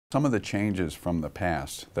Some of the changes from the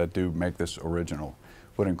past that do make this original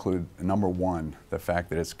would include, number one, the fact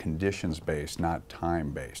that it's conditions-based, not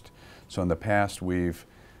time-based. So in the past, we've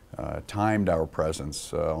timed our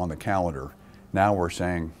presence on the calendar. Now we're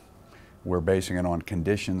saying we're basing it on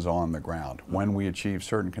conditions on the ground. When we achieve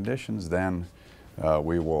certain conditions, then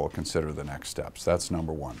we will consider the next steps. That's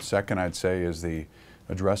number one. Second, I'd say, is the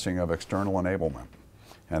addressing of external enablement.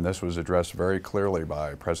 And this was addressed very clearly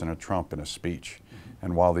by President Trump in a speech.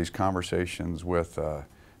 And while these conversations with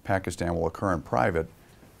Pakistan will occur in private,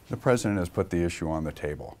 the President has put the issue on the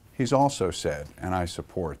table. He's also said, and I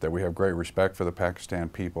support, that we have great respect for the Pakistan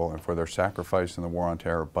people and for their sacrifice in the war on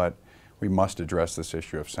terror, but we must address this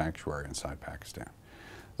issue of sanctuary inside Pakistan.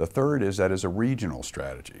 The third is that is a regional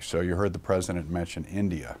strategy. So you heard the President mention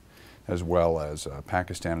India, as well as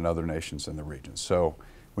Pakistan and other nations in the region. So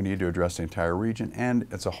we need to address the entire region, and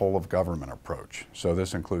it's a whole of government approach. So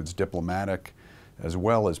this includes diplomatic, as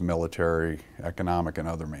well as military, economic, and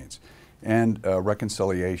other means. And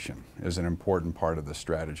reconciliation is an important part of the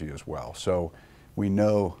strategy as well. So we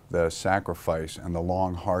know the sacrifice and the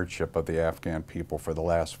long hardship of the Afghan people for the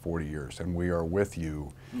last 40 years, and we are with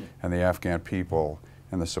you and the Afghan people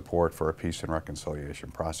in the support for a peace and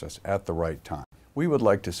reconciliation process at the right time. We would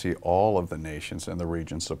like to see all of the nations in the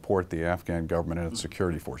region support the Afghan government and its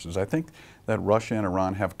security forces. I think that Russia and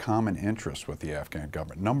Iran have common interests with the Afghan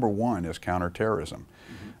government. Number one is counterterrorism.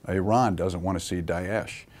 Iran doesn't want to see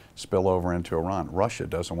Daesh spill over into Iran. Russia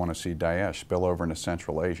doesn't want to see Daesh spill over into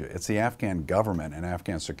Central Asia. It's the Afghan government and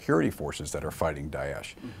Afghan security forces that are fighting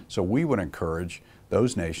Daesh. So we would encourage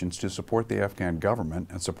those nations to support the Afghan government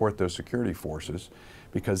and support those security forces,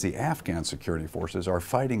 because the Afghan security forces are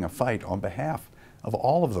fighting a fight on behalf of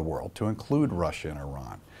all of the world, to include Russia and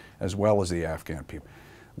Iran, as well as the Afghan people.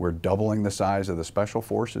 We're doubling the size of the special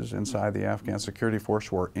forces inside the Afghan security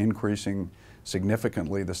force. We're increasing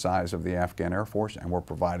significantly the size of the Afghan Air Force, and we're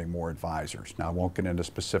providing more advisors. Now, I won't get into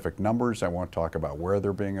specific numbers. I won't talk about where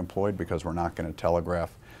they're being employed, because we're not going to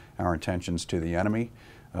telegraph our intentions to the enemy.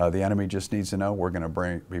 The enemy just needs to know we're going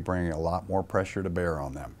to be bringing a lot more pressure to bear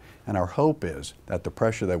on them. And our hope is that the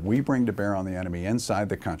pressure that we bring to bear on the enemy inside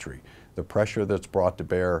the country, the pressure that's brought to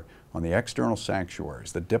bear on the external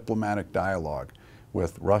sanctuaries, the diplomatic dialogue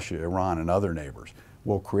with Russia, Iran, and other neighbors,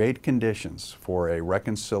 will create conditions for a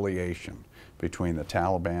reconciliation between the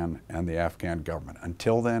Taliban and the Afghan government.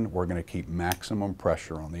 Until then, we're going to keep maximum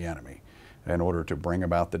pressure on the enemy in order to bring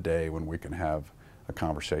about the day when we can have a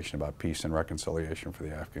conversation about peace and reconciliation for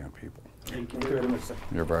the Afghan people. Thank you very much, sir.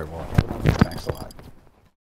 You're very welcome. Thanks a lot.